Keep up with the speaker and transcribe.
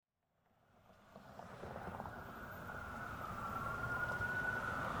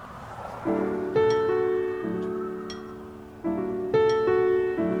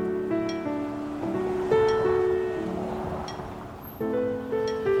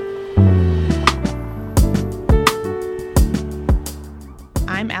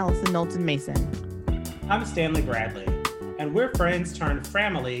Knowlton Mason. I'm Stanley Bradley, and we're friends turned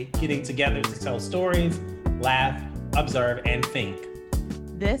framily, getting together to tell stories, laugh, observe, and think.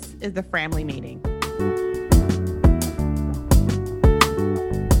 This is the Framily Meeting.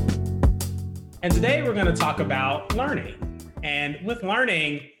 And today we're going to talk about learning. And with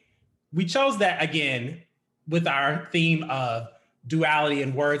learning, we chose that again with our theme of duality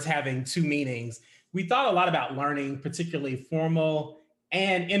and words having two meanings. We thought a lot about learning, particularly formal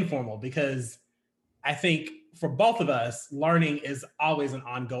and informal, because I think for both of us, learning is always an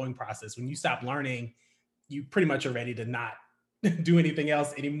ongoing process. When you stop learning, you pretty much are ready to not do anything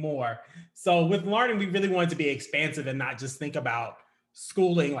else anymore. So with learning, we really wanted to be expansive and not just think about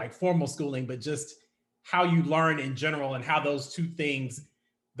schooling, like formal schooling, but just how you learn in general and how those two things,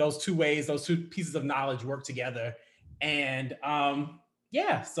 those two ways, those two pieces of knowledge work together. And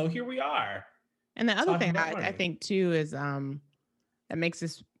so here we are. And the other thing I think too is that makes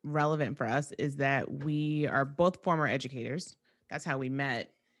this relevant for us is that we are both former educators. That's how we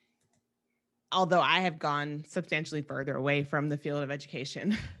met. Although I have gone substantially further away from the field of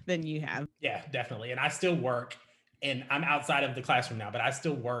education than you have. Yeah, definitely. And I still work, and I'm outside of the classroom now, but I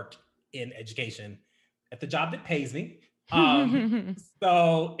still work in education at the job that pays me.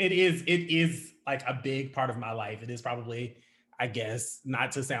 So it is like a big part of my life. It is probably, I guess,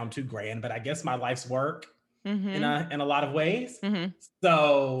 not to sound too grand, but I guess my life's work in a lot of ways.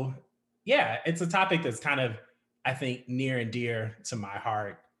 So yeah, it's a topic that's kind of, I think, near and dear to my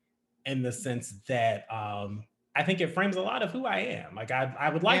heart in the sense that I think it frames a lot of who I am. Like I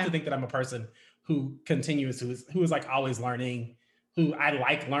would like to think that I'm a person who continues, who is like always learning, who I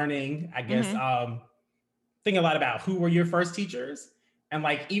like learning, I guess. Think a lot about who were your first teachers and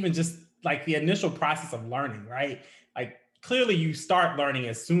like even just like the initial process of learning, right? Like clearly you start learning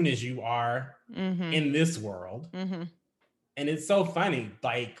as soon as you are in this world. And it's so funny,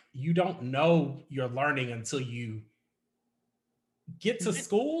 like you don't know you're learning until you get to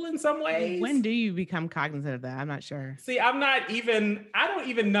school in some ways. When do you become cognizant of that? I'm not sure. See, I don't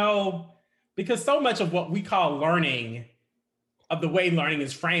even know, because so much of what we call learning, of the way learning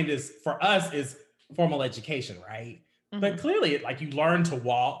is framed is for us is formal education, right? But clearly like you learn to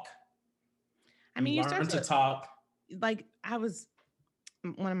walk. I mean, you learn to talk. Like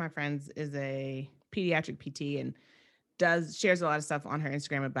one of my friends is a pediatric PT and shares a lot of stuff on her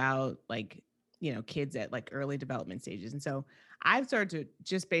Instagram about like, you know, kids at like early development stages. And so I've started to,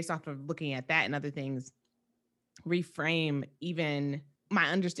 just based off of looking at that and other things, reframe even my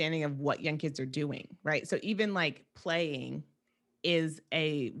understanding of what young kids are doing, right? So even like playing is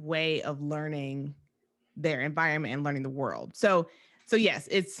a way of learning their environment and learning the world. So yes,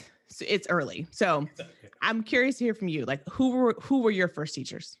 it's early. So I'm curious to hear from you. Like who were your first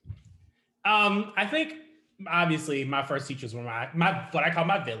teachers? I think obviously my first teachers were my what I call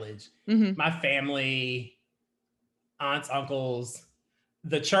my village, my family, aunts, uncles,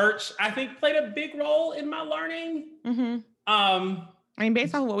 the church, I think played a big role in my learning. I mean,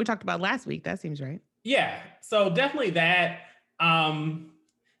 based on what we talked about last week, that seems right. Yeah. So definitely that.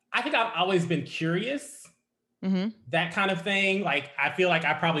 I think I've always been curious, that kind of thing. Like, I feel like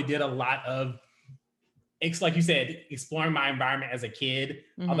I probably did a lot of, like you said, exploring my environment as a kid,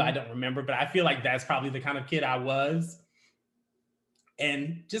 although I don't remember, but I feel like that's probably the kind of kid I was.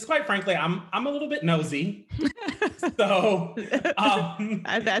 And just quite frankly, I'm a little bit nosy. So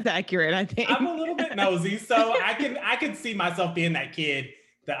that's accurate, I think. I'm a little bit nosy. So I can see myself being that kid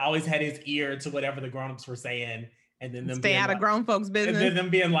that always had his ear to whatever the grown-ups were saying. And then them stay out of grown folks' business. And then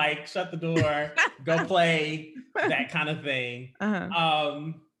them being like, shut the door, go play, that kind of thing.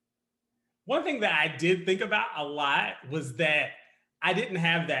 One thing that I did think about a lot was that I didn't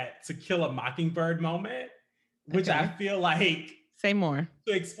have that To Kill a Mockingbird moment, which I feel like. Say more.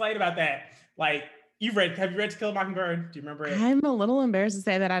 To explain about that, like have you read To Kill a Mockingbird? Do you remember it? I'm a little embarrassed to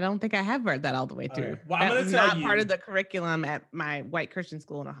say that I don't think I have read that all the way through. Well, that I'm going was to tell not you. Part of the curriculum at my white Christian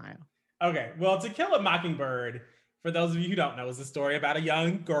school in Ohio. Okay, well, To Kill a Mockingbird, for those of you who don't know, is a story about a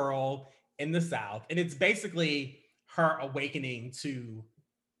young girl in the South. And it's basically her awakening to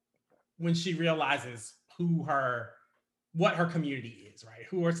when she realizes what her community is, right?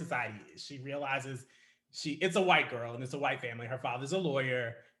 Who her society is. She realizes it's a white girl and it's a white family. Her father's a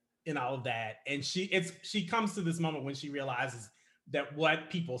lawyer and all of that. And she comes to this moment when she realizes that what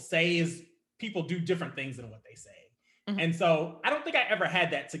people say is people do different things than what they say. And so I don't think I ever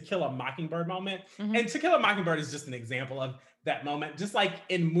had that To Kill a Mockingbird moment. And To Kill a Mockingbird is just an example of that moment. Just like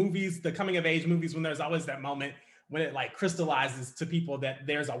in movies, the coming of age movies, when there's always that moment when it like crystallizes to people that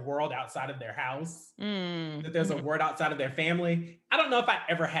there's a world outside of their house, that there's a word outside of their family. I don't know if I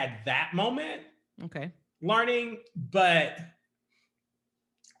ever had that moment learning, but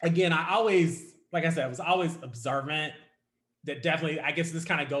again, I always, like I said, I was always observant. That definitely, I guess this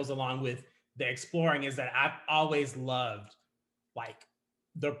kind of goes along with the exploring, is that I've always loved like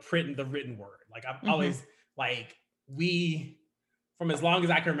the print and the written word. Like I've Mm-hmm. always like we from as long as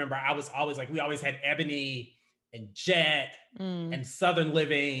I can remember, I was always like we always had Ebony and Jet Mm. and Southern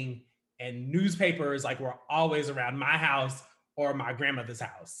Living and newspapers like were always around my house or my grandmother's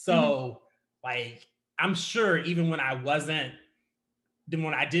house. Mm-hmm. So like I'm sure even when I wasn't then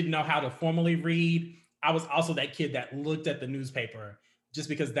when I didn't know how to formally read, I was also that kid that looked at the newspaper just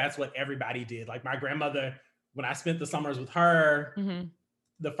because that's what everybody did. Like my grandmother, when I spent the summers with her, Mm-hmm.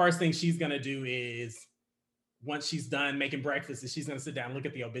 the first thing she's gonna do is once she's done making breakfast, is she's gonna sit down and look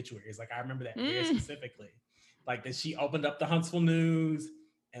at the obituaries. Like I remember that very Mm. specifically. Like that she opened up the Huntsville News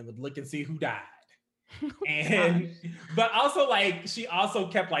and would look and see who died. Oh gosh. And but also like she also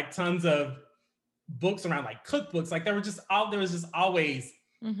kept like tons of books around like cookbooks. Like there was just always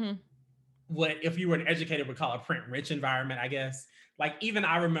Mm-hmm. what if you were an educator would call a print rich environment, I guess. Like even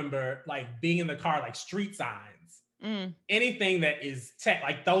I remember like being in the car, like street signs, Mm. anything that is tech,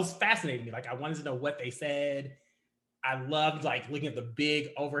 like those fascinated me. Like I wanted to know what they said. I loved like looking at the big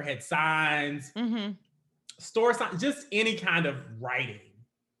overhead signs, Mm-hmm. store signs, just any kind of writing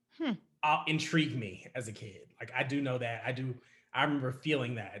Hmm. intrigued me as a kid. Like I do know that. I remember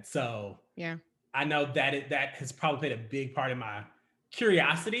feeling that. So Yeah. I know that that has probably played a big part in my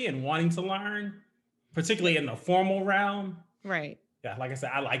curiosity and wanting to learn, particularly in the formal realm. Right. Yeah, like I said,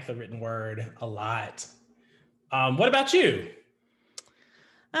 I like the written word a lot. What about you?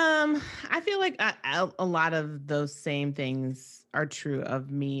 I feel like a lot of those same things are true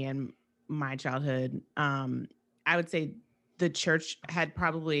of me and my childhood. I would say the church had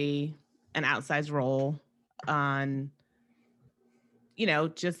probably an outsized role on,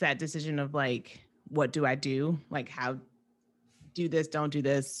 just that decision of like, what do I do? Like, how do this, don't do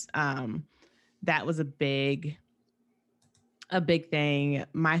this. That was a big thing.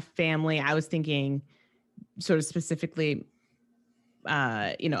 My family, I was thinking sort of specifically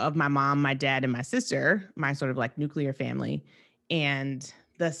of my mom, my dad, and my sister, my sort of like nuclear family. And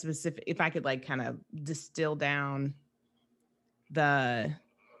the specific, if I could like kind of distill down the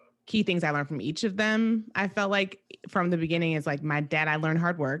key things I learned from each of them, I felt like from the beginning is like my dad, I learned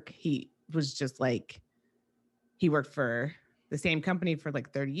hard work. He was just like, he worked for the same company for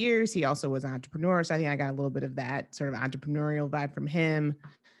like 30 years. He also was an entrepreneur. So I think I got a little bit of that sort of entrepreneurial vibe from him.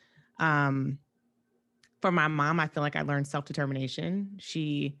 Um, for my mom, I feel like I learned self determination.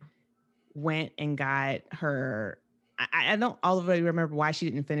 She went and got her. I don't all of it remember why she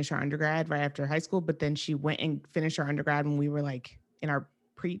didn't finish her undergrad right after high school, but then she went and finished her undergrad when we were like in our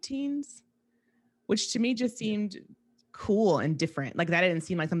preteens, which to me just seemed cool and different. Like that didn't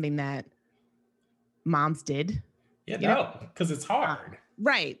seem like something that moms did, Yeah, you know? no, because it's hard.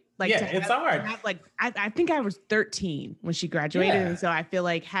 Right. Like Yeah, it's hard. to have like I think I was 13 when she graduated. Yeah. And so I feel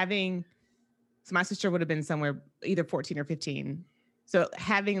like so my sister would have been somewhere either 14 or 15. So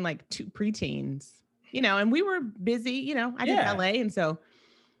having like two preteens, and we were busy, I did Yeah. ballet. And so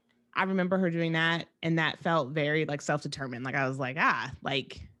I remember her doing that. And that felt very like self-determined. Like I was like,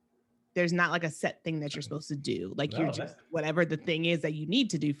 like there's not like a set thing that you're supposed to do. Like you're No, that's just whatever the thing is that you need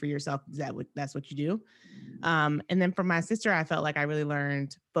to do for yourself. That's what you do. And then for my sister, I felt like I really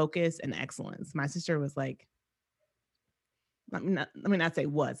learned focus and excellence. My sister was like, let me not say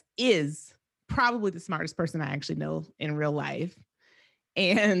is probably the smartest person I actually know in real life.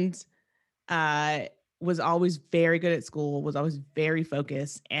 And uh was always very good at school, was always very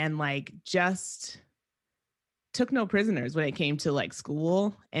focused, and like just took no prisoners when it came to like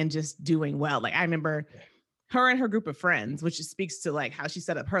school and just doing well. Like I remember her and her group of friends, which speaks to like how she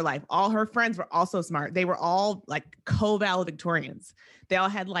set up her life. All her friends were also smart. They were all like co-valedictorians. They all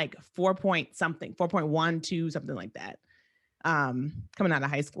had like 4 point something, 4.12, something like that, coming out of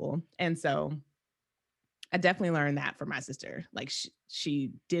high school. And so I definitely learned that from my sister. Like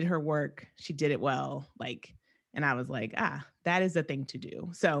she did her work, she did it well. Like, and I was like, that is the thing to do.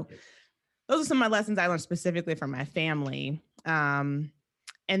 So those are some of my lessons I learned specifically from my family. And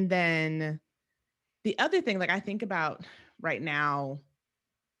then the other thing, like I think about right now,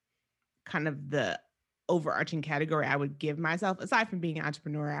 kind of the overarching category I would give myself, aside from being an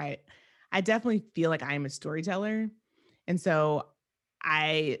entrepreneur, I definitely feel like I am a storyteller. And so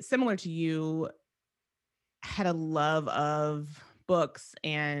similar to you, had a love of books,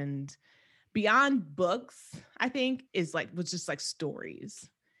 and beyond books, I think was just like stories.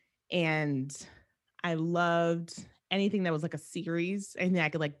 And I loved anything that was like a series, anything I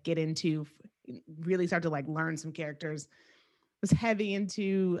could like get into, really start to like learn some characters. Was heavy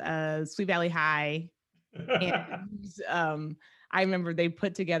into Sweet Valley High, and I remember they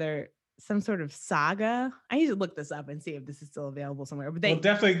put together some sort of saga. I need to look this up and see if this is still available somewhere. But we'll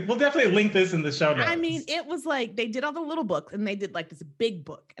definitely link this in the show notes. I mean, it was like they did all the little books and they did like this big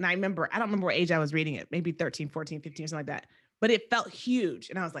book. And I don't remember what age I was reading it, maybe 13, 14, 15 or something like that. But it felt huge.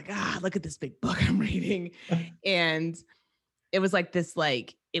 And I was like, look at this big book I'm reading. And it was like this,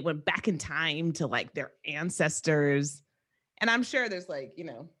 like, it went back in time to like their ancestors. And I'm sure there's like,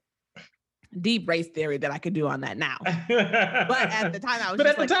 deep race theory that I could do on that now. But at the time I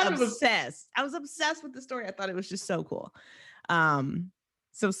was obsessed. I was obsessed with the story. I thought it was just so cool.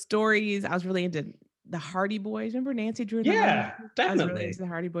 So stories, I was really into the Hardy Boys. Remember Nancy Drew? Yeah, definitely. I was really into the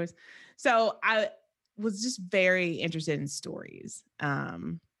Hardy Boys. So I was just very interested in stories.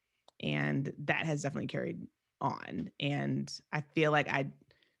 And that has definitely carried on. And I feel like I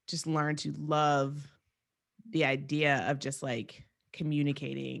just learned to love the idea of just like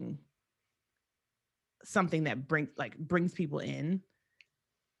communicating something that brings people in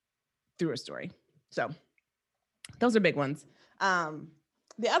through a story. So those are big ones.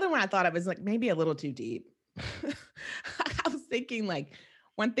 The other one I thought of was like maybe a little too deep. I was thinking like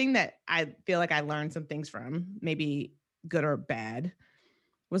one thing that I feel like I learned some things from, maybe good or bad,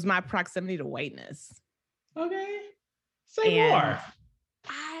 was my proximity to whiteness. Okay. Say more.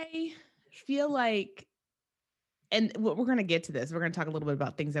 I feel like, and we're going to get to this. We're going to talk a little bit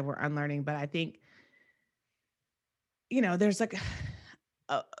about things that we're unlearning, but I think, there's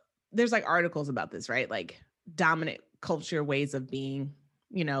like articles about this, right? Like dominant culture ways of being,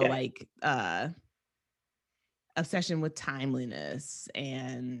 like obsession with timeliness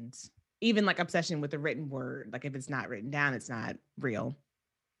and even like obsession with the written word. Like if it's not written down, it's not real.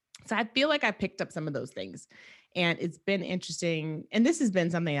 So I feel like I picked up some of those things and it's been interesting. And this has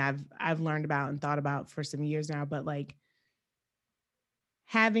been something I've learned about and thought about for some years now, but like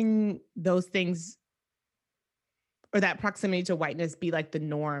having those things or that proximity to whiteness be like the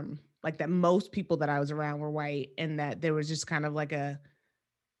norm, like that most people that I was around were white and that there was just kind of like a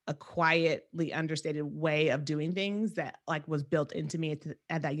quietly understated way of doing things that like was built into me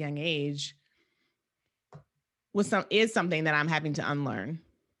at that young age is something that I'm having to unlearn.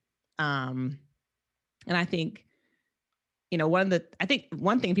 And I think,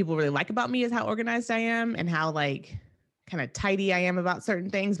 one thing people really like about me is how organized I am and how like kind of tidy I am about certain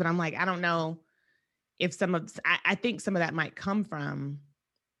things. But I'm like, I don't know if I think some of that might come from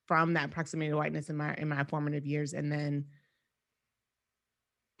that proximity to whiteness in my formative years, and then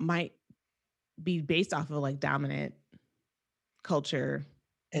might be based off of like dominant culture.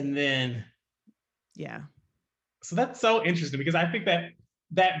 And then, yeah. So that's so interesting because I think that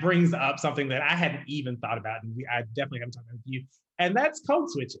brings up something that I hadn't even thought about, and I definitely haven't talked about with you, and that's code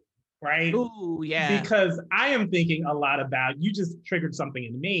switching, right? Ooh, yeah. Because I am thinking a lot about, you just triggered something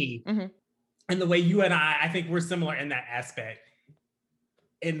in me, and the way you and I think we're similar in that aspect,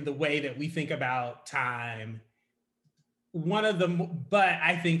 in the way that we think about time. But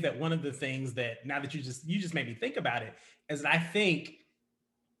I think that one of the things that, now that you just made me think about it, is that I think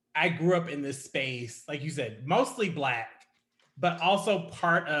I grew up in this space, like you said, mostly Black, but also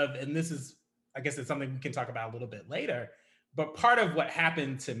part of, and this is, I guess it's something we can talk about a little bit later, but part of what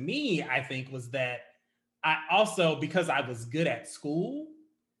happened to me, I think, was that I also, because I was good at school,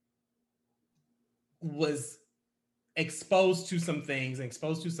 was exposed to some things,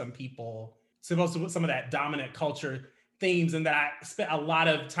 exposed to some people, exposed to some of that dominant culture themes, and that I spent a lot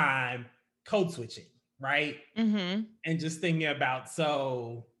of time code switching, right? Mm-hmm. And just thinking about,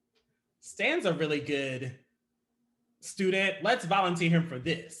 so Stan's a really good student, let's volunteer him for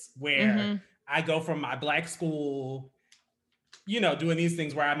this, where I go from my Black school, doing these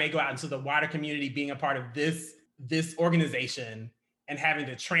things where I may go out into the wider community, being a part of this organization and having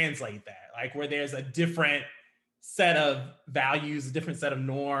to translate that, like where there's a different set of values, a different set of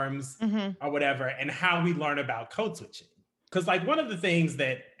norms or whatever, and how we learn about code switching. Because like one of the things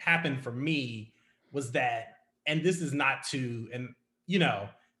that happened for me was that, and this is not to, and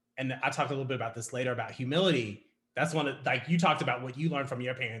I talked a little bit about this later about humility. That's one of, like you talked about what you learned from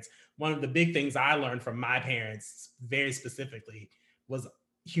your parents. One of the big things I learned from my parents very specifically was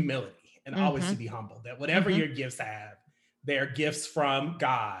humility and always to be humble, that whatever your gifts have, they're gifts from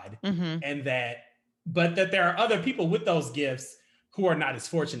God, and but that there are other people with those gifts who are not as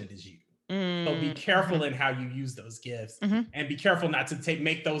fortunate as you. So be careful in how you use those gifts, and be careful not to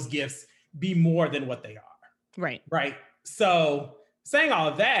make those gifts be more than what they are. Right. Right. So saying all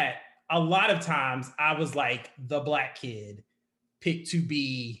of that, a lot of times I was like the Black kid picked to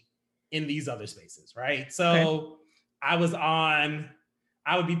be in these other spaces. Right. So I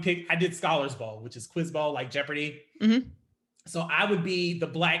would be picked. I did Scholars Bowl, which is quiz bowl, like Jeopardy. So I would be the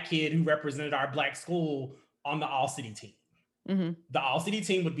Black kid who represented our Black school on the all city team. Mm-hmm. The all city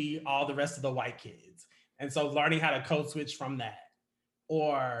team would be all the rest of the white kids. And so learning how to code switch from that.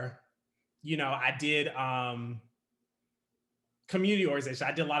 Or, I did community organization.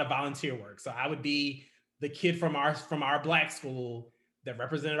 I did a lot of volunteer work. So I would be the kid from our black school that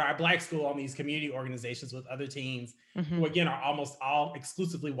represented our black school on these community organizations with other teens Mm-hmm. who again are almost all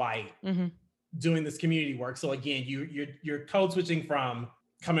exclusively white, Mm-hmm. doing this community work. So again, you're code switching from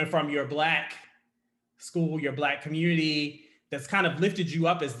coming from your black school, your black community that's kind of lifted you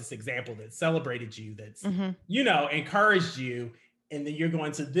up as this example, that celebrated you, that's Mm-hmm. encouraged you, and then you're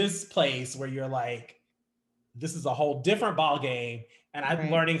going to this place where you're like, this is a whole different ball game, and I'm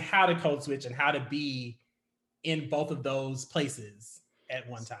Right. learning how to code switch and how to be in both of those places at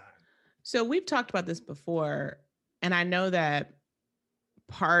one time. So we've talked about this before, and I know that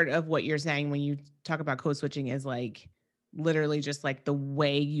part of what you're saying when you talk about code switching is like literally just like the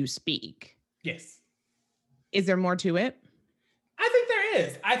way you speak. Yes. Is there more to it? I think there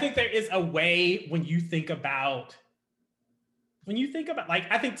is. I think there is a way when you think about, like,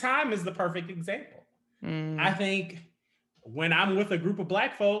 I think time is the perfect example. I think when I'm with a group of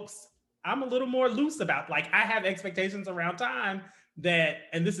black folks, I'm a little more loose about, like, I have expectations around time that,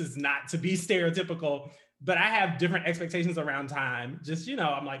 and this is not to be stereotypical, but I have different expectations around time. Just,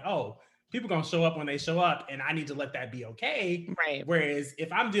 I'm like, oh, people gonna show up when they show up, and I need to let that be okay. Right. Whereas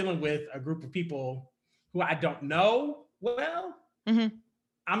if I'm dealing with a group of people who I don't know well,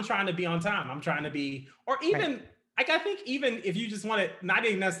 I'm trying to be on time. I'm trying to be, or even, like, I think even if you just want it, not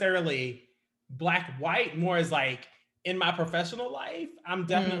even necessarily black, white, more as like in my professional life, I'm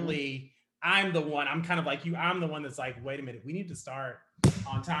definitely, I'm the one, I'm kind of like you, I'm the one that's like, wait a minute, we need to start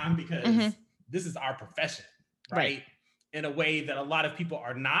on time because this is our profession, right? In a way that a lot of people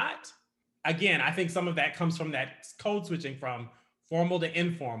are not. Again, I think some of that comes from that code switching from formal to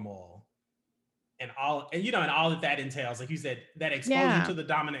informal and all, and all that entails. Like you said, that exposure to the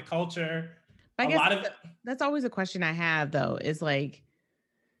dominant culture. I guess that's always a question I have, though, is like,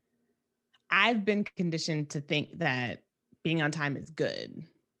 I've been conditioned to think that being on time is good.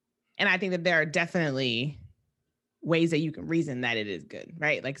 And I think that there are definitely ways that you can reason that it is good,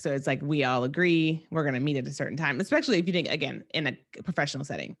 right? Like, so it's like, we all agree we're going to meet at a certain time, especially if you think, again, in a professional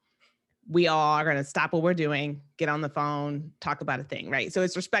setting, we all are going to stop what we're doing, get on the phone, talk about a thing, right? So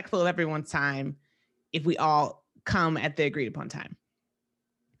it's respectful of everyone's time if we all come at the agreed upon time.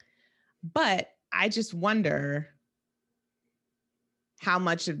 But I just wonder how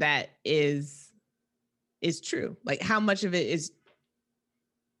much of that is true. Like, how much of it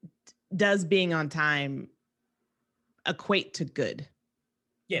does being on time equate to good?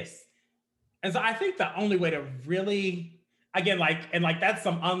 Yes. And so I think the only way to really, again, that's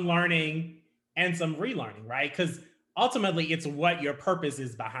some unlearning and some relearning, right? Because ultimately it's what your purpose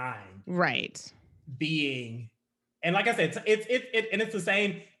is behind. Right. Being. And like I said, it's the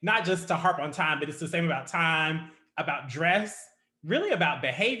same, not just to harp on time, but it's the same about time, about dress, really about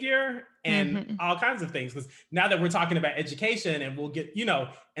behavior and all kinds of things. Because now that we're talking about education, and we'll get,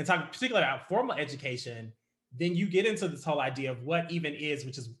 and talk particularly about formal education, then you get into this whole idea of what even is,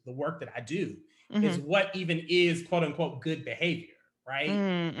 which is the work that I do, is what even is quote unquote good behavior,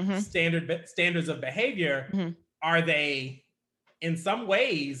 right? Standards of behavior, are they in some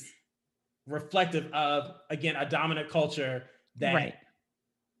ways reflective of, again, a dominant culture that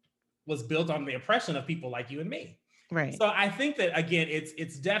was built on the oppression of people like you and me? Right. So I think that, again,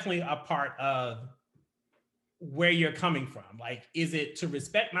 it's definitely a part of where you're coming from. Like, is it to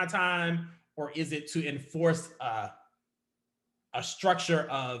respect my time, or is it to enforce a structure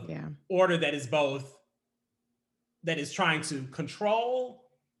of order that is both, that is trying to control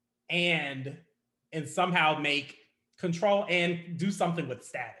and somehow make control and do something with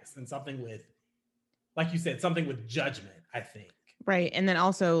status and something with, like you said, something with judgment, I think. Right. And then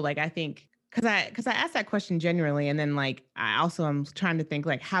also, like, I think, because I asked that question genuinely, and then like I also am trying to think,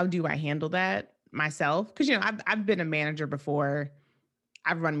 like, how do I handle that myself? Because I've been a manager before,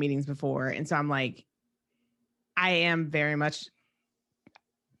 I've run meetings before, and so I'm like, I am very much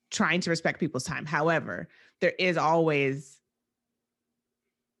trying to respect people's time. However, there is always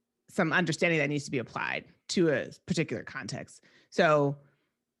some understanding that needs to be applied to a particular context. So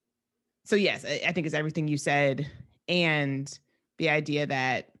yes, I think it's everything you said, and the idea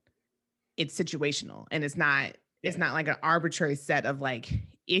that it's situational, and it's not like an arbitrary set of like,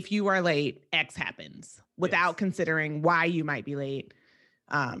 if you are late, X happens, without considering why you might be late,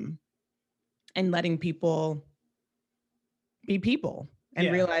 and letting people be people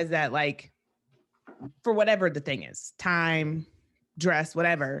and realize that, like, for whatever the thing is, time, dress,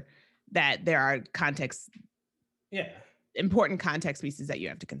 whatever, that there are important context pieces that you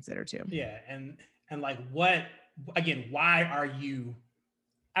have to consider too. Yeah. And like, what again, why are you,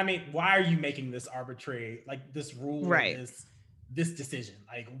 I mean, why are you making this arbitrary, like this rule or Right. this decision?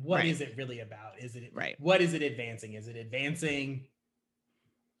 Like, what Right. is it really about? Is it, Right. what is it advancing? Is it advancing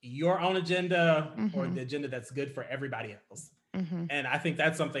your own agenda or Mm-hmm. the agenda that's good for everybody else? Mm-hmm. And I think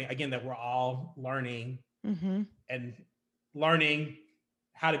that's something, again, that we're all learning, Mm-hmm. and learning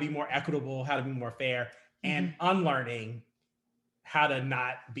how to be more equitable, how to be more fair, Mm-hmm. and unlearning how to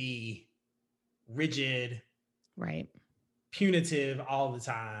not be rigid, Right. punitive all the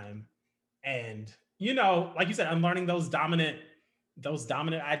time. And, you know, like you said, unlearning those dominant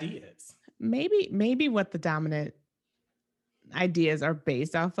ideas. Maybe what the dominant ideas are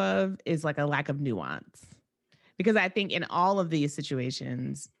based off of is like a lack of nuance. Because I think in all of these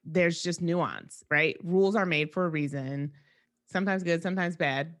situations, there's just nuance, right? Rules are made for a reason, sometimes good, sometimes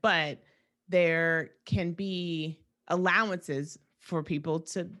bad, but there can be allowances for people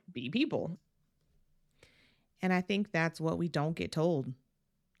to be people. And I think that's what we don't get told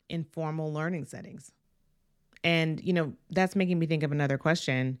in formal learning settings. And, that's making me think of another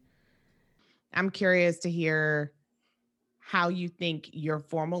question. I'm curious to hear how you think your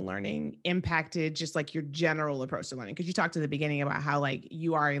formal learning impacted just like your general approach to learning. Because you talked at the beginning about how like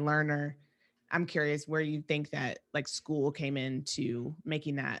you are a learner. I'm curious where you think that like school came into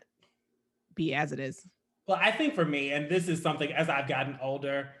making that be as it is. Well, I think for me, and this is something as I've gotten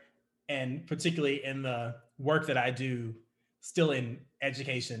older, and particularly in the work that I do still in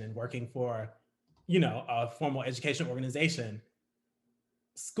education and working for, a formal education organization,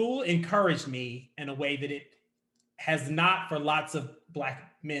 school encouraged me in a way that it has not for lots of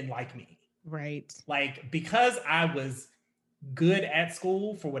Black men like me. Right. Like, because I was good at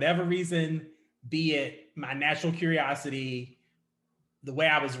school for whatever reason, be it my natural curiosity, the way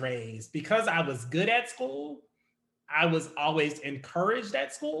I was raised, because I was good at school, I was always encouraged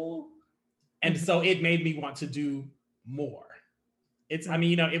at school. And so it made me want to do more. I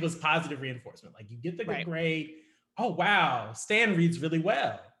mean, it was positive reinforcement. Like, you get the good grade. Oh, wow, Stan reads really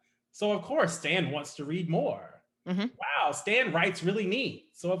well. So of course, Stan wants to read more. Mm-hmm. Wow, Stan writes really neat.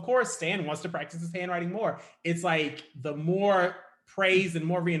 So of course, Stan wants to practice his handwriting more. It's like the more praise and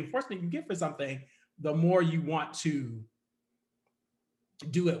more reinforcement you get for something, the more you want to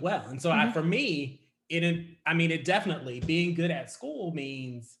do it well. And so for me, it definitely, being good at school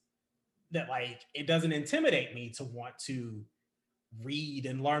means that like it doesn't intimidate me to want to read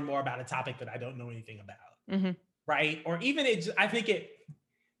and learn more about a topic that I don't know anything about. Right. Or even I think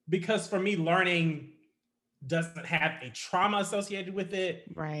because for me, learning doesn't have a trauma associated with it.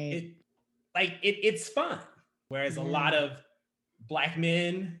 Right. It's fun. Whereas a lot of Black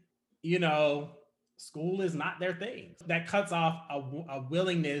men, school is not their thing. That cuts off a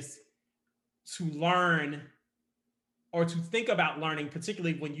willingness to learn or to think about learning,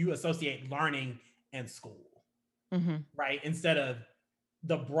 particularly when you associate learning and school, right? Instead of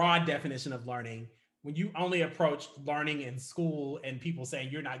the broad definition of learning, when you only approach learning in school and people saying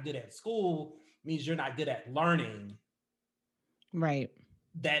you're not good at school means you're not good at learning. Right.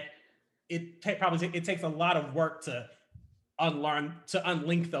 That it takes a lot of work to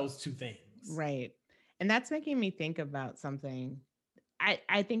unlink those two things. Right. And that's making me think about something.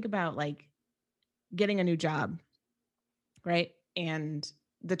 I think about like getting a new job, right? And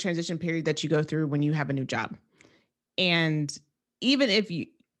the transition period that you go through when you have a new job. And even if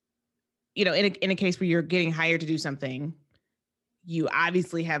in a case where you're getting hired to do something, you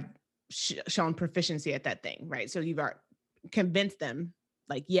obviously have shown proficiency at that thing, right? So you've convinced them,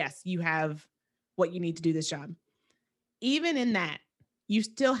 like, yes, you have what you need to do this job. Even in that, you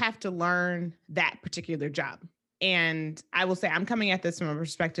still have to learn that particular job. And I will say, I'm coming at this from a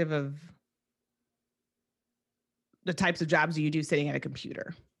perspective of the types of jobs you do sitting at a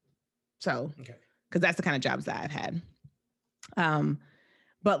computer. So, because that's the kind of jobs that I've had.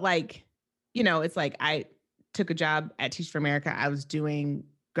 But like, it's like I took a job at Teach for America. I was doing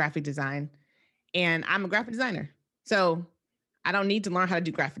graphic design, and I'm a graphic designer. So I don't need to learn how to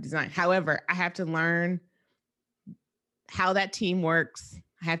do graphic design. However, I have to learn how that team works.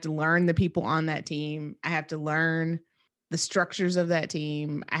 I have to learn the people on that team. I have to learn the structures of that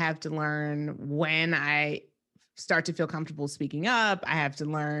team. I have to learn when I start to feel comfortable speaking up. I have to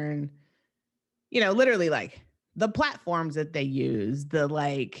learn, literally like the platforms that they use, the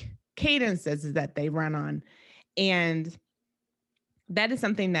like cadences that they run on. And that is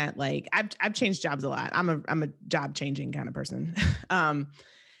something that like I've changed jobs a lot. I'm a job changing kind of person.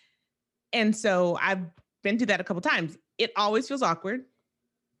 And so I've been through that a couple times. It always feels awkward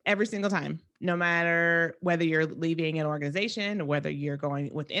every single time, no matter whether you're leaving an organization or whether you're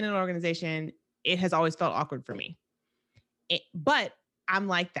going within an organization. It has always felt awkward for me. But I'm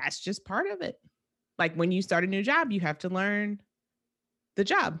like, that's just part of it. Like when you start a new job, you have to learn the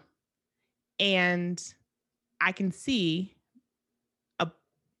job. And I can see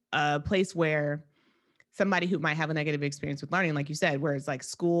a place where somebody who might have a negative experience with learning, like you said, where it's like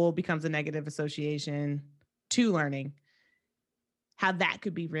school becomes a negative association to learning, how that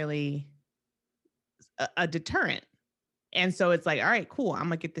could be really a deterrent. And so it's like, all right, cool. I'm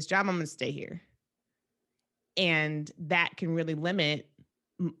going to get this job. I'm going to stay here. And that can really limit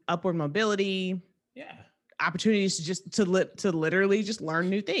upward mobility. Yeah. Opportunities to just to literally just learn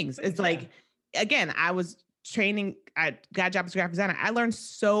new things. It's like, again, I was training, I got a job as a graphic designer. I learned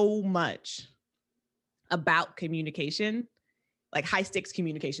so much about communication, like high stakes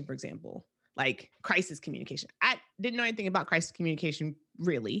communication, for example, like crisis communication. I didn't know anything about crisis communication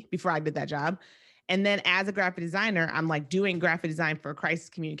really before I did that job. And then as a graphic designer, I'm like doing graphic design for crisis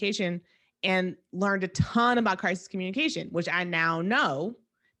communication and learned a ton about crisis communication, which I now know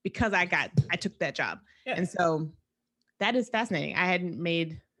because I took that job. Yeah. And so that is fascinating. I hadn't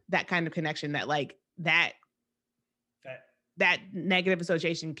made that kind of connection that like that negative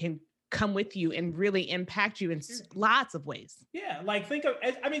association can come with you and really impact you in lots of ways. Yeah. Like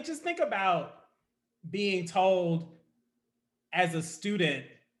just think about being told as a student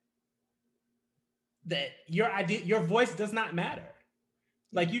that your voice does not matter.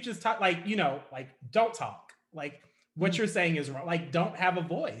 Like you just talk, like, like don't talk. Like what you're saying is wrong. Like don't have a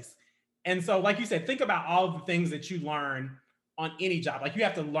voice. And so, like you said, think about all of the things that you learn on any job. Like you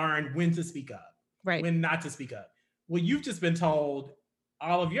have to learn when to speak up, right? When not to speak up. Well, you've just been told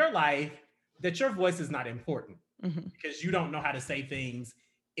all of your life that your voice is not important because you don't know how to say things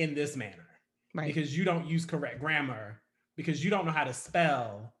in this manner, right? Because you don't use correct grammar, because you don't know how to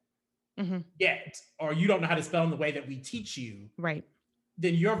spell yet, or you don't know how to spell in the way that we teach you, right?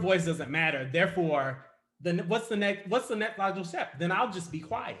 Then your voice doesn't matter. Therefore, then what's the next logical step? Then I'll just be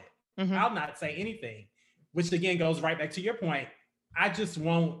quiet. I'll not say anything, which again goes right back to your point. I just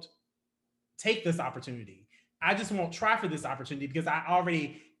won't take this opportunity. I just won't try for this opportunity because I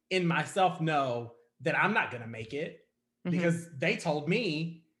already in myself know that I'm not going to make it because they told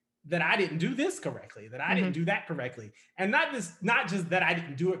me that I didn't do this correctly, that I didn't do that correctly. And not just that I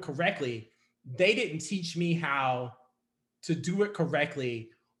didn't do it correctly. They didn't teach me how to do it correctly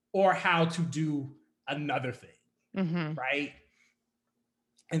or how to do another thing. Right.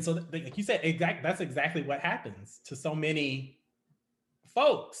 And so, like you said, that's exactly what happens to so many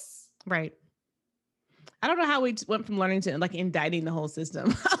folks. Right. I don't know how we went from learning to like indicting the whole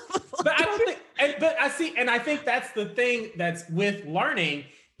system. But I don't think, I think that's the thing that's with learning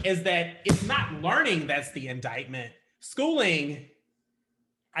is that it's not learning that's the indictment. Schooling,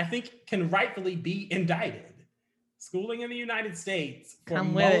 I think, can rightfully be indicted. Schooling in the United States.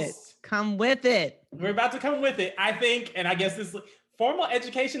 Come with it. We're about to come with it. I think, and I guess this formal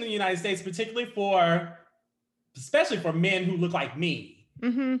education in the United States, especially for men who look like me,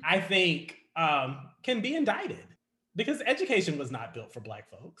 I think can be indicted because education was not built for Black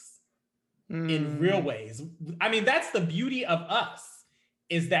folks in real ways. I mean, that's the beauty of us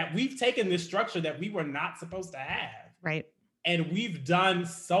is that we've taken this structure that we were not supposed to have. Right. And we've done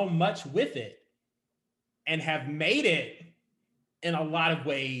so much with it and have made it in a lot of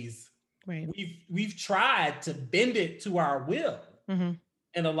ways. Right. We've tried to bend it to our will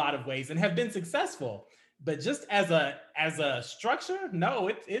in a lot of ways and have been successful. But just as a structure, no,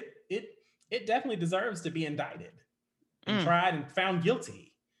 it definitely deserves to be indicted and tried and found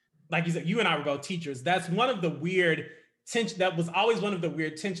guilty. Like you said, you and I were both teachers. That's one of the weird tension. That was always one of the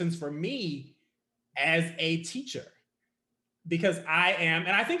weird tensions for me as a teacher, because I am,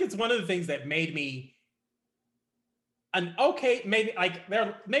 and I think it's one of the things that made me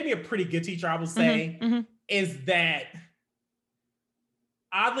maybe a pretty good teacher, I will say, is that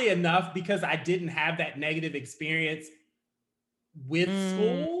oddly enough, because I didn't have that negative experience with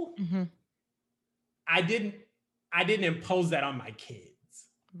school, I didn't impose that on my kids.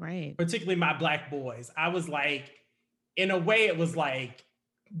 Right. Particularly my Black boys. I was like, in a way, it was like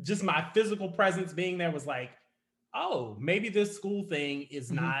just my physical presence being there was like, oh, maybe this school thing is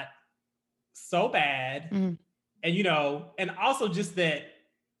not so bad. And, and also just that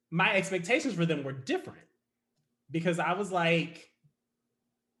my expectations for them were different because I was like,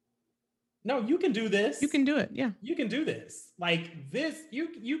 no, you can do this. You can do it. Yeah. You can do this. Like this,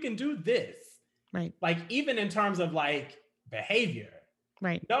 you can do this. Right. Like even in terms of like behavior.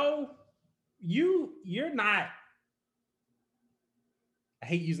 Right. No, you're not. I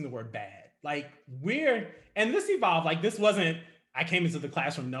hate using the word bad. Like and this evolved. Like this wasn't, I came into the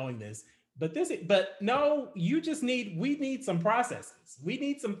classroom knowing this, but no, we need some processes. We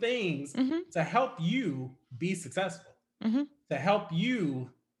need some things to help you be successful, to help you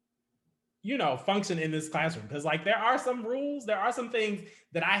function in this classroom. Because like there are some rules, there are some things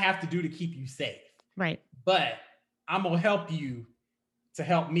that I have to do to keep you safe. Right. But I'm gonna help you to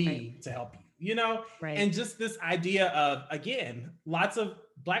help Right. me to help you, Right. And just this idea of, again, lots of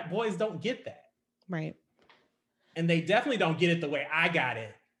Black boys don't get that. Right. And they definitely don't get it the way I got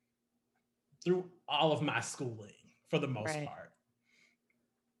it through all of my schooling for the most Right. part.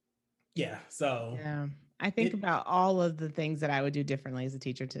 Yeah. So Yeah. I think about all of the things that I would do differently as a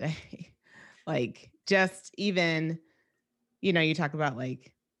teacher today. Like just even, you talk about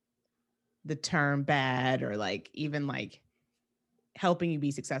like the term bad or like even like helping you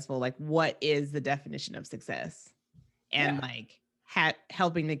be successful. Like what is the definition of success? And like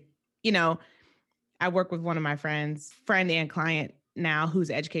helping the, I work with one of my friend and client now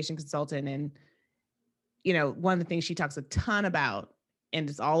who's an education consultant. And, one of the things she talks a ton about, and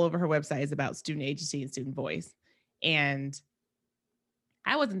it's all over her website, is about student agency and student voice. And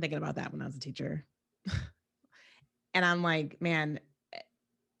I wasn't thinking about that when I was a teacher. And I'm like, man,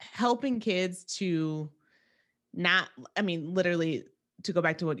 helping kids to literally to go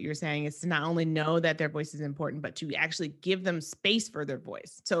back to what you were saying, is to not only know that their voice is important, but to actually give them space for their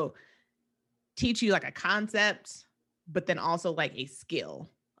voice. So teach you like a concept, but then also like a skill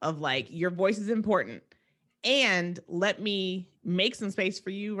of like, your voice is important, and let me make some space for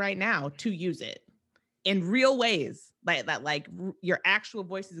you right now to use it in real ways, like that, like your actual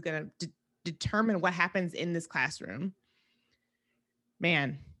voice is going to determine what happens in this classroom.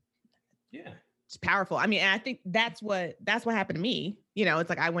 Man. Yeah. It's powerful. I mean, and I think that's what happened to me. It's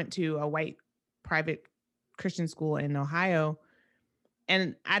like I went to a white private Christian school in Ohio,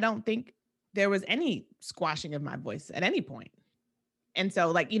 and I don't think there was any squashing of my voice at any point. And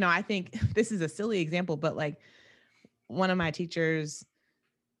so like, I think this is a silly example, but like one of my teachers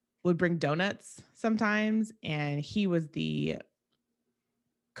would bring donuts sometimes, and he was the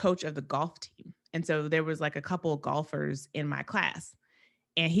coach of the golf team. And so there was like a couple of golfers in my class,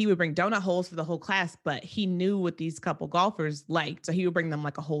 and he would bring donut holes for the whole class, but he knew what these couple golfers liked. So he would bring them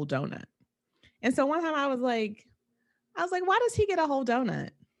like a whole donut. And so one time I was like, why does he get a whole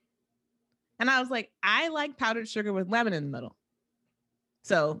donut? And I was like, I like powdered sugar with lemon in the middle.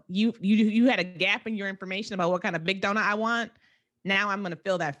 So you had a gap in your information about what kind of big donut I want. Now I'm going to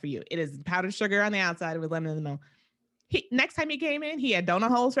fill that for you. It is powdered sugar on the outside with lemon in the middle. Next time he came in, he had donut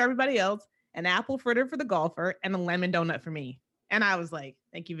holes for everybody else, an apple fritter for the golfer, and a lemon donut for me. And I was like,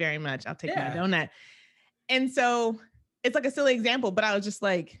 thank you very much. I'll take my donut. And so it's like a silly example, but I was just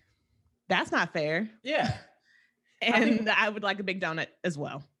like, that's not fair. Yeah. And I would like a big donut as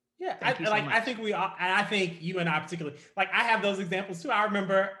well. Yeah. I think you and I particularly, like I have those examples too. I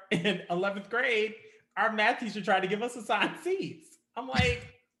remember in 11th grade, our math teacher tried to give us assigned seats. I'm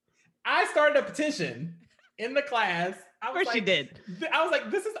like, I started a petition in the class. Of course you did. I was like,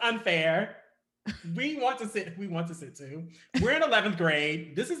 this is unfair. We want to sit too. We're in 11th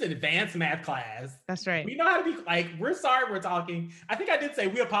grade. This is an advanced math class. That's right. We know how to be like, we're sorry we're talking. I think I did say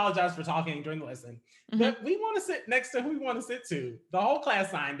we apologize for talking during the lesson. Mm-hmm. But we want to sit next to who we want to sit to. The whole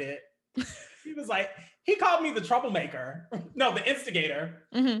class signed it. He was like, he called me the troublemaker. No, the instigator.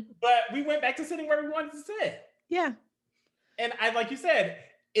 Mm-hmm. But we went back to sitting where we wanted to sit. Yeah. And like you said,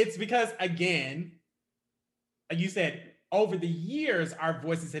 it's because, again, you said, over the years, our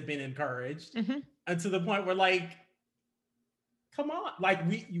voices have been encouraged, mm-hmm. and to the point where, like, come on, like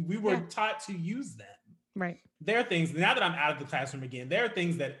we were taught to use them. Right. There are things, now that I'm out of the classroom again, there are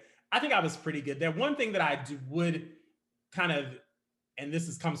things that I think I was pretty good. There one thing that I would kind of, and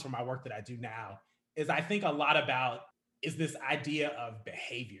this comes from my work that I do now, is I think a lot about is this idea of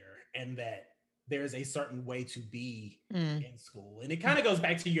behavior, and that there's a certain way to be in school. And it kind of goes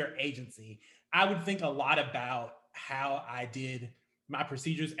back to your agency. I would think a lot about how I did my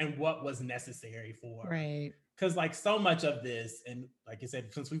procedures and what was necessary for. Right. Because like so much of this, and like I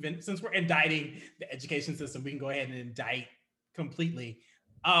said, since we're indicting the education system, we can go ahead and indict completely.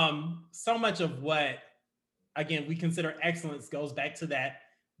 So much of what, again, we consider excellence goes back to that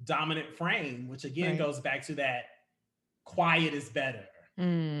dominant frame, which again goes back to that quiet is better.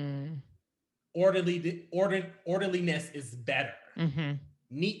 Orderliness is better. Mm-hmm.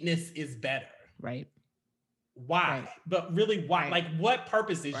 Neatness is better. Right. Why? Right. But really, why? Right. Like, what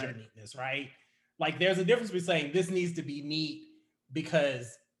purpose is your neatness, right? Like, there's a difference between saying this needs to be neat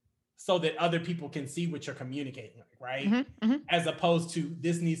because so that other people can see what you're communicating, right? Mm-hmm, mm-hmm. As opposed to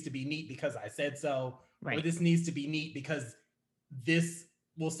this needs to be neat because I said so, or this needs to be neat because this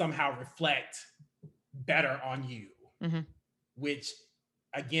will somehow reflect better on you, mm-hmm. which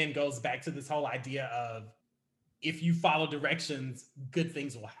again goes back to this whole idea of if you follow directions, good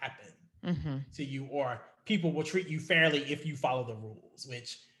things will happen to you, or people will treat you fairly if you follow the rules,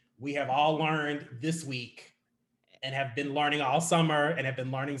 which we have all learned this week and have been learning all summer and have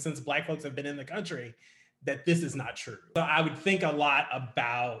been learning since Black folks have been in the country that this is not true. So I would think a lot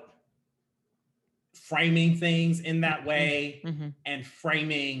about framing things in that way, and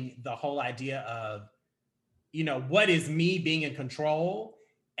framing the whole idea of, you know, what is me being in control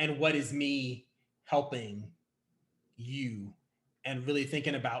and what is me helping you, and really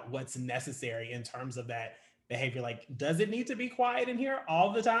thinking about what's necessary in terms of that behavior. Like, does it need to be quiet in here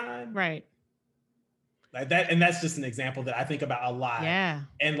all the time? Right. Like that. And that's just an example that I think about a lot. Yeah.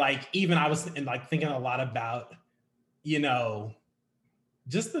 And like, even I was like thinking a lot about, you know,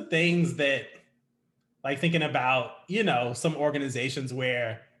 just the things that, like thinking about, you know, some organizations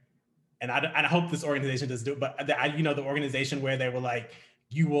where, and I hope this organization doesn't do it, but you know, the organization where they were like,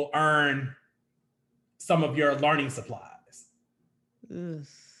 you will earn some of your learning supplies. Ugh.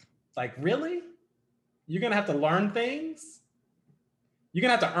 Like, really? You're gonna have to learn things? You're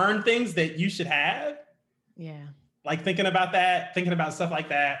gonna have to earn things that you should have? Yeah. Like thinking about that, thinking about stuff like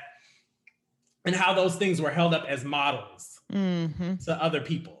that, and how those things were held up as models to other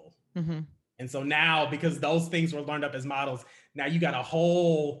people. And so now, because those things were learned up as models, now you got a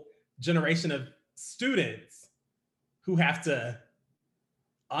whole generation of students who have to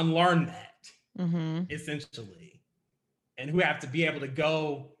unlearn that, essentially, and who have to be able to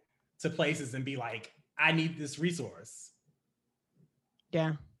go to places and be like, I need this resource.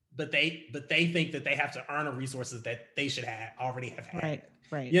 Yeah. But they think that they have to earn a resources that they should already have had.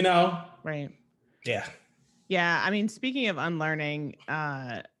 Right. You know? Right. Yeah. Yeah. I mean, speaking of unlearning,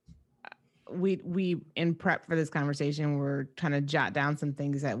 we in prep for this conversation, we're trying to jot down some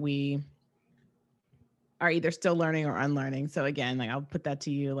things that we are either still learning or unlearning. So again, like I'll put that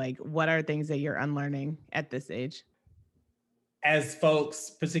to you. Like, what are things that you're unlearning at this age? As folks,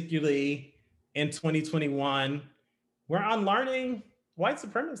 particularly in 2021, we're unlearning white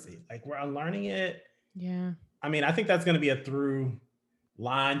supremacy. Like, we're unlearning it. Yeah. I mean, I think that's going to be a through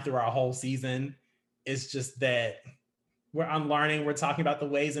line through our whole season. It's just that we're unlearning. We're talking about the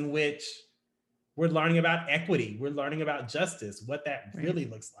ways in which we're learning about equity. We're learning about justice, what that really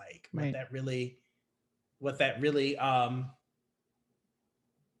looks like, what that really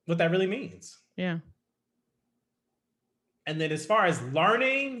means. Yeah. And then as far as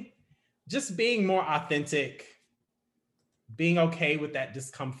learning, just being more authentic, being okay with that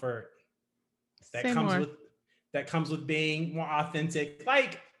discomfort that comes with being more authentic.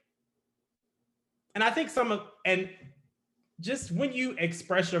 Like, and I think and just when you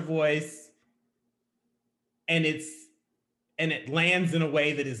express your voice and it lands in a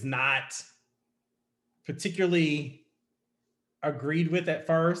way that is not particularly agreed with at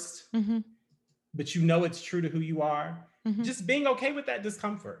first, but you know it's true to who you are, just being okay with that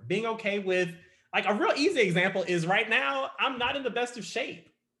discomfort, being okay with, like, a real easy example is right now, I'm not in the best of shape.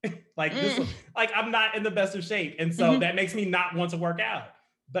 Like I'm not in the best of shape. And so that makes me not want to work out,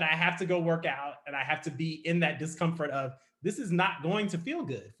 but I have to go work out, and I have to be in that discomfort of, this is not going to feel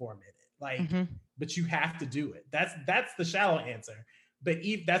good for a minute. Like, but you have to do it. That's the shallow answer, but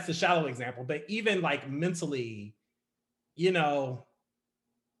that's the shallow example. But even like mentally, you know,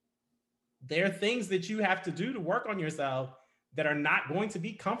 there are things that you have to do to work on yourself that are not going to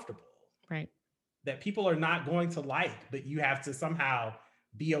be comfortable. Right. That people are not going to like, but you have to somehow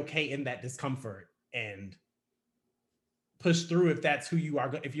be okay in that discomfort and push through if that's who you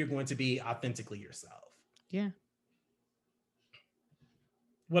are, if you're going to be authentically yourself. Yeah.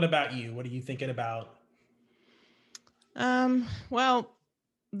 What about you? What are you thinking about? Well,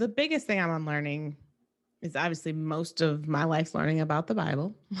 the biggest thing I'm unlearning is obviously most of my life's learning about the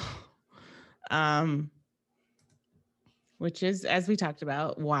Bible. Which is, as we talked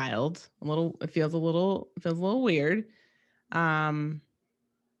about, wild. It feels a little weird. But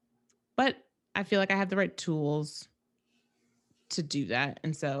I feel like I have the right tools to do that.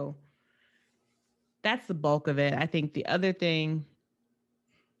 And so that's the bulk of it. I think the other thing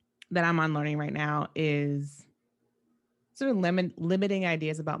that I'm unlearning right now is sort of limiting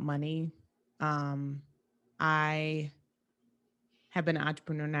ideas about money. I have been an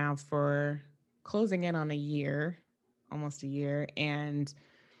entrepreneur now for closing in on almost a year. And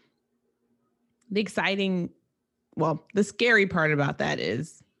the scary part about that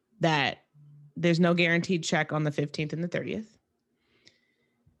is that there's no guaranteed check on the 15th and the 30th.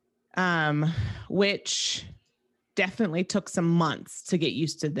 Which definitely took some months to get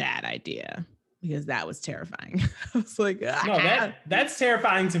used to that idea, because that was terrifying. I was like, no, that's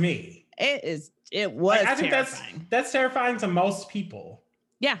terrifying to me. It was like, I think terrifying. That's terrifying to most people.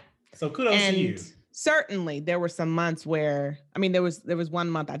 Yeah. So kudos to you. Certainly there were some months where, I mean, there was one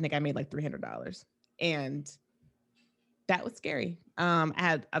month I think I made like $300, and that was scary. I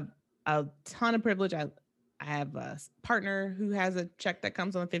had a ton of privilege. I have a partner who has a check that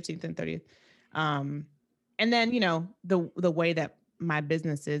comes on the 15th and 30th. And then, the way that my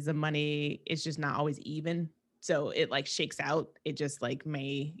business is, the money is just not always even. So it like shakes out. It just like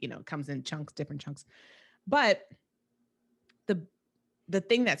comes in chunks, different chunks. But the the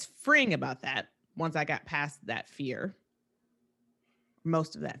thing that's freeing about that, once I got past that fear,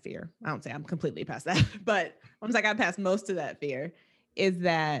 most of that fear, I don't say I'm completely past that, but once I got past most of that fear, is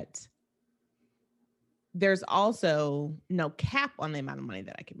that there's also no cap on the amount of money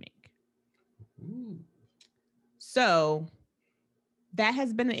that I can make. Ooh. So that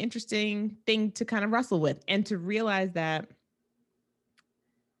has been an interesting thing to kind of wrestle with, and to realize that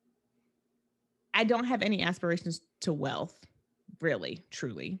I don't have any aspirations to wealth, really,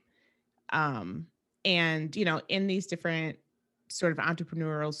 truly. And, in these different sort of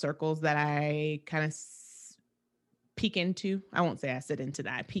entrepreneurial circles that I kind of peek into, I won't say I sit into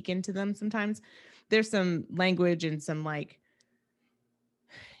that, I peek into them sometimes. There's some language and some like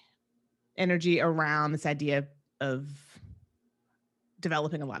energy around this idea of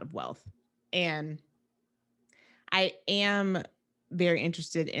developing a lot of wealth. And I am very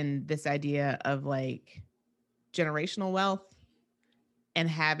interested in this idea of like generational wealth and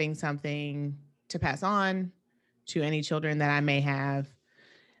having something to pass on to any children that I may have.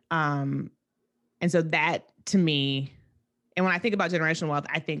 And so that to me, and when I think about generational wealth,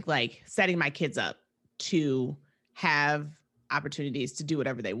 I think like setting my kids up to have opportunities to do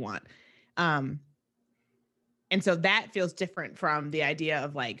whatever they want. And so that feels different from the idea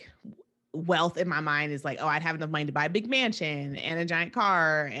of like wealth in my mind is like, oh, I'd have enough money to buy a big mansion and a giant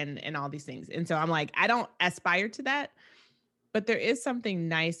car and all these things. And so I'm like, I don't aspire to that, but there is something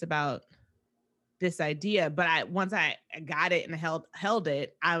nice about this idea. But once I got it and held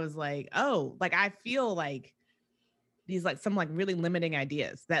it, I was like, oh, like I feel like these like some like really limiting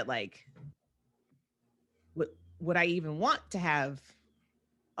ideas that like would I even want to have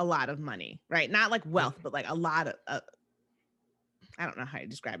a lot of money, right? Not like wealth, but like a lot of I don't know how to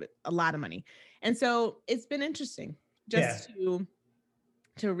describe it, a lot of money. And so it's been interesting just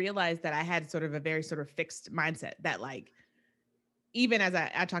to realize that I had sort of a very sort of fixed mindset that like, even as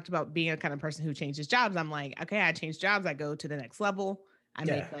I talked about being a kind of person who changes jobs, I'm like, okay, I change jobs, I go to the next level, I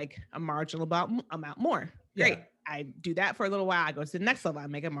make like a marginal amount more. Great. I do that for a little while, I go to the next level, I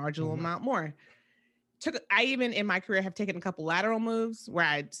make a marginal amount more. I even in my career have taken a couple lateral moves where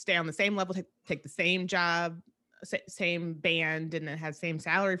I stay on the same level, take the same job, same band, and then have same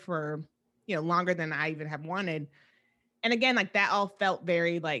salary for, longer than I even have wanted. And again, like that all felt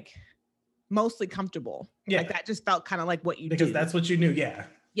very like mostly comfortable. Yeah. Like that just felt kind of like what you because do. That's what you knew. Yeah.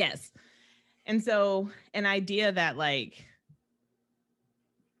 Yes. And so an idea that like,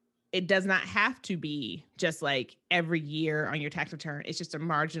 it does not have to be just like every year on your tax return, it's just a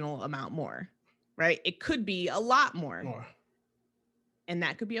marginal amount more, right? It could be a lot more. And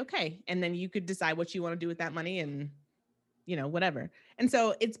that could be okay. And then you could decide what you want to do with that money and, whatever. And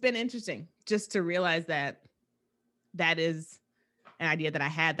so it's been interesting just to realize that that is an idea that I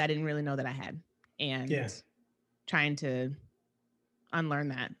had that I didn't really know that I had. And trying to unlearn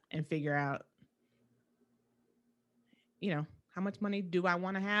that and figure out, how much money do I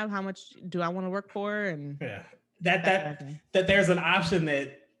want to have? How much do I want to work for? And that there's an option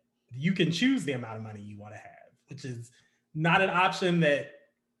that you can choose the amount of money you want to have, which is not an option that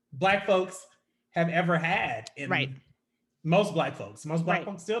Black folks have ever had. Most Black folks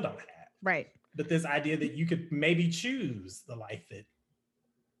still don't have. Right. But this idea that you could maybe choose the life that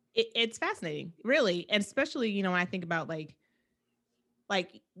it's fascinating, really. And especially, when I think about like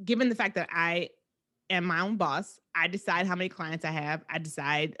given the fact that I am my own boss, I decide how many clients I have. I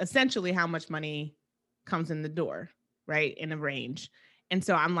decide essentially how much money comes in the door, right? In a range. And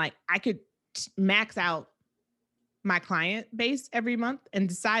so I'm like, I could max out my client base every month and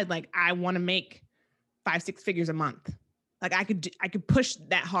decide like, I want to make 5-6 figures a month. Like I could push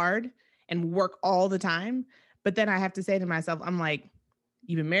that hard and work all the time. But then I have to say to myself, I'm like,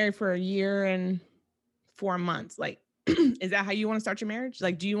 you've been married for a year and 4 months. Like, is that how you want to start your marriage?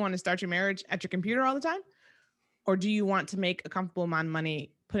 Like, do you want to start your marriage at your computer all the time? Or do you want to make a comfortable amount of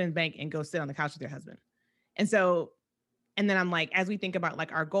money, put in the bank and go sit on the couch with your husband? And so, and then I'm like, as we think about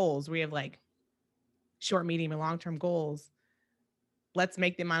like our goals, we have like short, medium, and long-term goals. Let's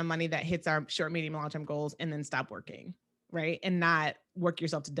make the amount of money that hits our short, medium, and long-term goals and then stop working, right? And not work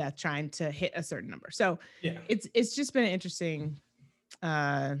yourself to death trying to hit a certain number. So it's just been an interesting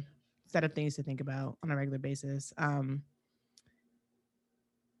set of things to think about on a regular basis.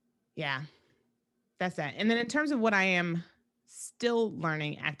 Yeah, that's that. And then in terms of what I am still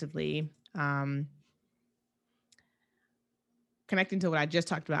learning actively, connecting to what I just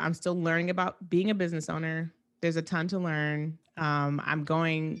talked about, I'm still learning about being a business owner. There's a ton to learn. I'm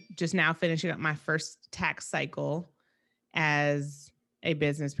going just now finishing up my first tax cycle as a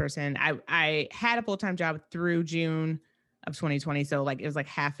business person. I had a full-time job through June of 2020. So like, it was like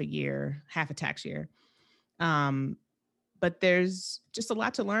half a tax year. But there's just a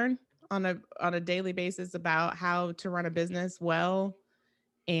lot to learn on a daily basis about how to run a business well.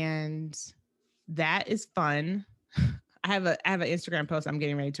 And that is fun. I have an Instagram post I'm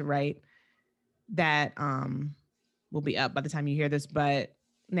getting ready to write that will be up by the time you hear this. But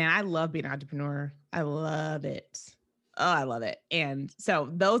man, I love being an entrepreneur. I love it. Oh, I love it. And so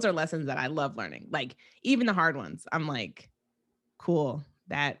those are lessons that I love learning. Like even the hard ones, I'm like, cool,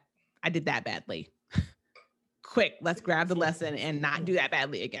 that I did that badly. Quick, let's grab the lesson and not do that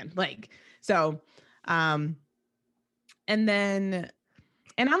badly again. Like, so, and I'm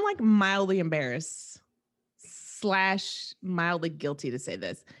like mildly embarrassed / mildly guilty to say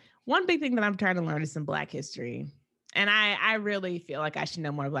this. One big thing that I'm trying to learn is some Black history. And I really feel like I should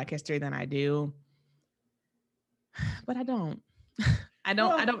know more Black history than I do, but I don't.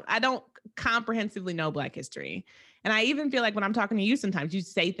 I don't comprehensively know Black history. And I even feel like when I'm talking to you, sometimes you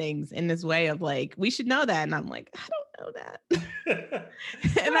say things in this way of like, we should know that. And I'm like, I don't know that.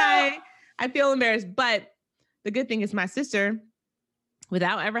 And I feel embarrassed. But the good thing is my sister,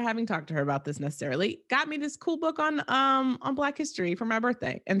 without ever having talked to her about this necessarily, got me this cool book on Black history for my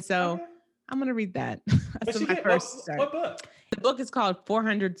birthday. And so I'm going to read that. That's my first start. What book? The book is called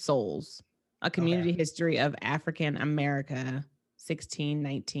 400 Souls, A Community History of African America,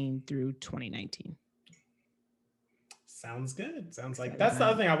 1619 through 2019. Sounds good. Sounds like that's the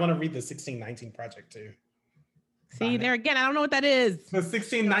other thing. I want to read the 1619 Project too. See, there again, I don't know what that is. The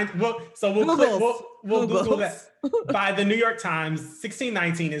 1619. Well, so we'll Google that. By the New York Times,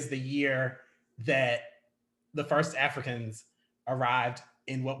 1619 is the year that the first Africans arrived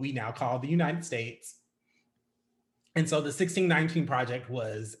in what we now call the United States. And so the 1619 Project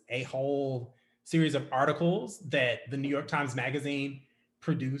was a whole series of articles that the New York Times Magazine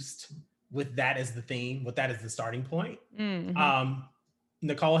produced with that as the theme, with that as the starting point. Mm-hmm.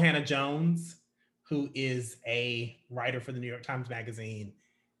 Nicole Hannah-Jones, who is a writer for the New York Times Magazine,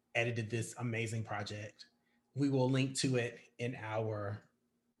 edited this amazing project. We will link to it in our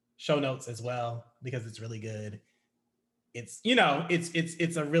show notes as well, because it's really good. It's,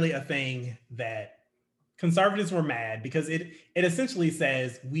 it's really a thing that conservatives were mad because it essentially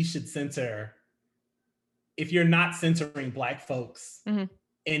says we should censor, if you're not censoring Black folks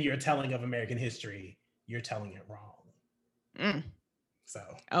in your telling of American history, you're telling it wrong. So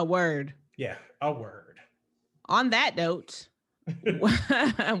a word. Yeah, a word. On that note,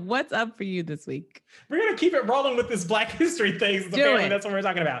 what's up for you this week? We're going to keep it rolling with this Black history thing. That's what we're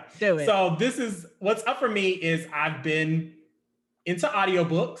talking about. Do it. So this is, what's up for me is I've been into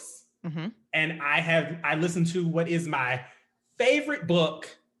audiobooks and I listened to what is my favorite book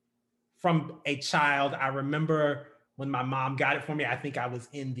from a child. I remember when my mom got it for me, I think I was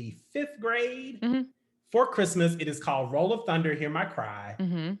in the 5th grade. For Christmas. It is called Roll of Thunder, Hear My Cry.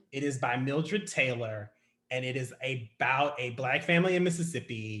 It is by Mildred Taylor, and it is about a Black family in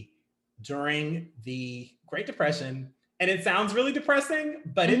Mississippi during the Great Depression. And it sounds really depressing,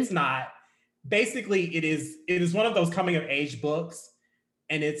 but it's not. Basically, it is one of those coming of age books,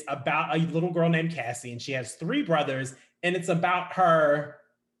 and it's about a little girl named Cassie, and she has 3 brothers, and it's about her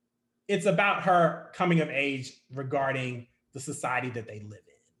coming of age regarding the society that they live in.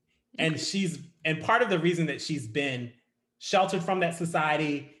 And part of the reason that she's been sheltered from that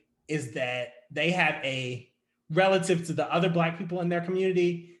society is that they have relative to the other Black people in their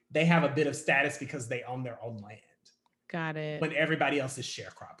community, they have a bit of status because they own their own land. Got it. When everybody else is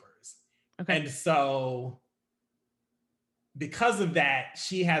sharecroppers. Okay. And so because of that,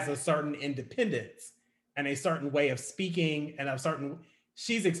 she has a certain independence and a certain way of speaking and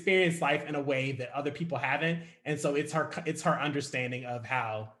she's experienced life in a way that other people haven't. And so it's her understanding of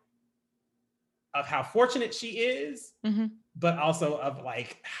how fortunate she is, but also of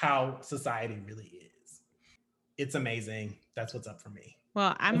like how society really is. It's amazing. That's what's up for me.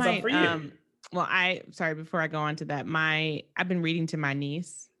 Well, before I go on to that, I've been reading to my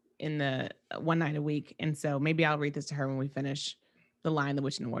niece in the one night a week. And so maybe I'll read this to her when we finish The Lion, the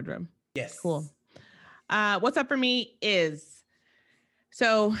Witch, and the Wardrobe. Yes. Cool. What's up for me is,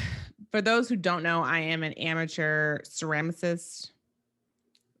 so for those who don't know, I am an amateur ceramicist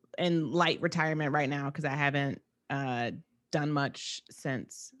in light retirement right now because I haven't done much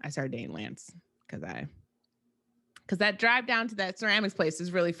since I started dating Lance because that drive down to that ceramics place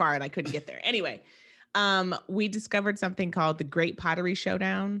is really far and I couldn't get there. Anyway, we discovered something called the Great Pottery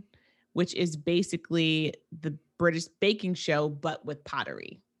Showdown, which is basically the British baking show, but with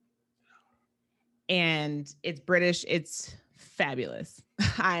pottery. And it's British. It's fabulous.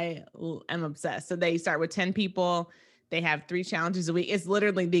 I am obsessed. So they start with 10 people. They have 3 challenges a week. It's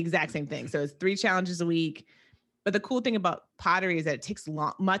literally the exact same thing. So it's 3 challenges a week. But the cool thing about pottery is that it takes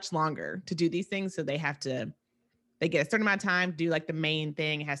much longer to do these things. So they get a certain amount of time to do like the main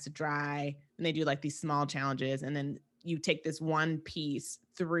thing. It has to dry. And they do like these small challenges. And then you take this one piece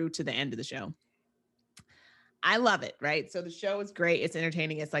through to the end of the show. I love it, right? So the show is great. It's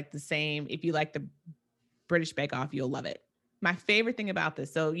entertaining. It's like the same. If you like the British Bake Off, you'll love it. My favorite thing about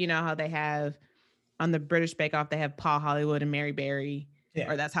this, so you know how they have on the British Bake Off, they have Paul Hollywood and Mary Berry,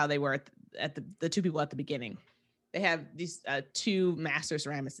 or that's how they were at the 2 people at the beginning. They have these 2 master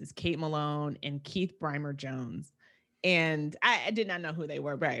ceramicists, Kate Malone and Keith Brymer Jones. And I did not know who they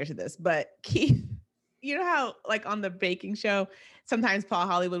were prior to this, but Keith, you know how like on the baking show, sometimes Paul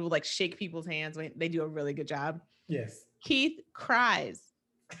Hollywood will like shake people's hands when they do a really good job. Yes. Keith cries.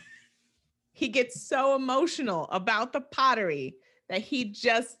 He gets so emotional about the pottery that he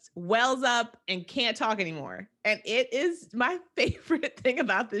just wells up and can't talk anymore. And it is my favorite thing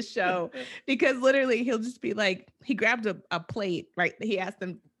about this show because literally he'll just be like, he grabbed a plate, right? He asked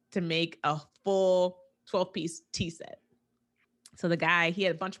them to make a full 12-piece tea set. So the guy, he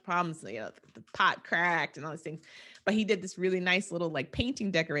had a bunch of problems, you know, the pot cracked and all these things, but he did this really nice little like painting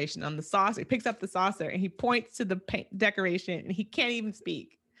decoration on the saucer. He picks up the saucer and he points to the decoration and he can't even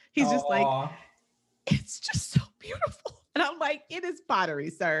speak. He's just like, it's just so beautiful. And I'm like, it is pottery,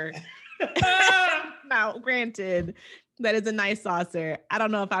 sir. Now, granted, that is a nice saucer. I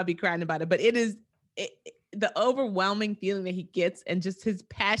don't know if I'll be crying about it, but it is the overwhelming feeling that he gets and just his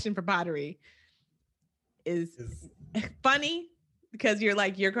passion for pottery is funny because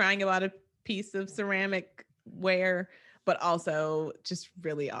you're crying about a piece of ceramic ware, but also just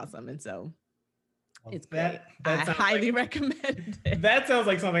really awesome. And so it's great. I highly recommend it. That sounds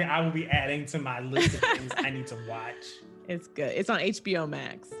like something I will be adding to my list of things I need to watch. It's good. It's on HBO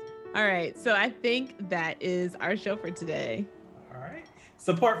Max. All right. So I think that is our show for today. All right.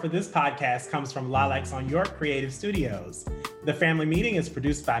 Support for this podcast comes from Lilacs on York Creative Studios. The Family Meeting is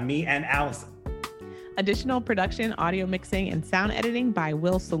produced by me and Allison. Additional production, audio mixing, and sound editing by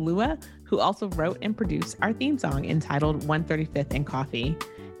Will Salua, who also wrote and produced our theme song entitled 135th and Coffee.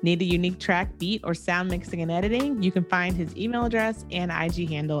 Need a unique track, beat, or sound mixing and editing? You can find his email address and IG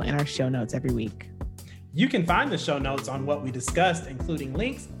handle in our show notes every week. You can find the show notes on what we discussed, including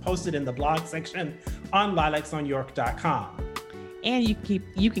links posted in the blog section on lilacsonyork.com. And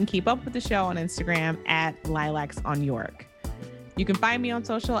you can keep up with the show on Instagram at lilacsonyork. You can find me on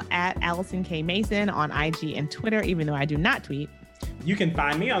social at Alison K. Mason on IG and Twitter, even though I do not tweet. You can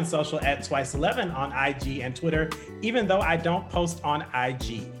find me on social at Twice11 on IG and Twitter, even though I don't post on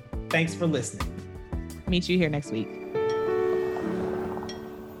IG. Thanks for listening. Meet you here next week.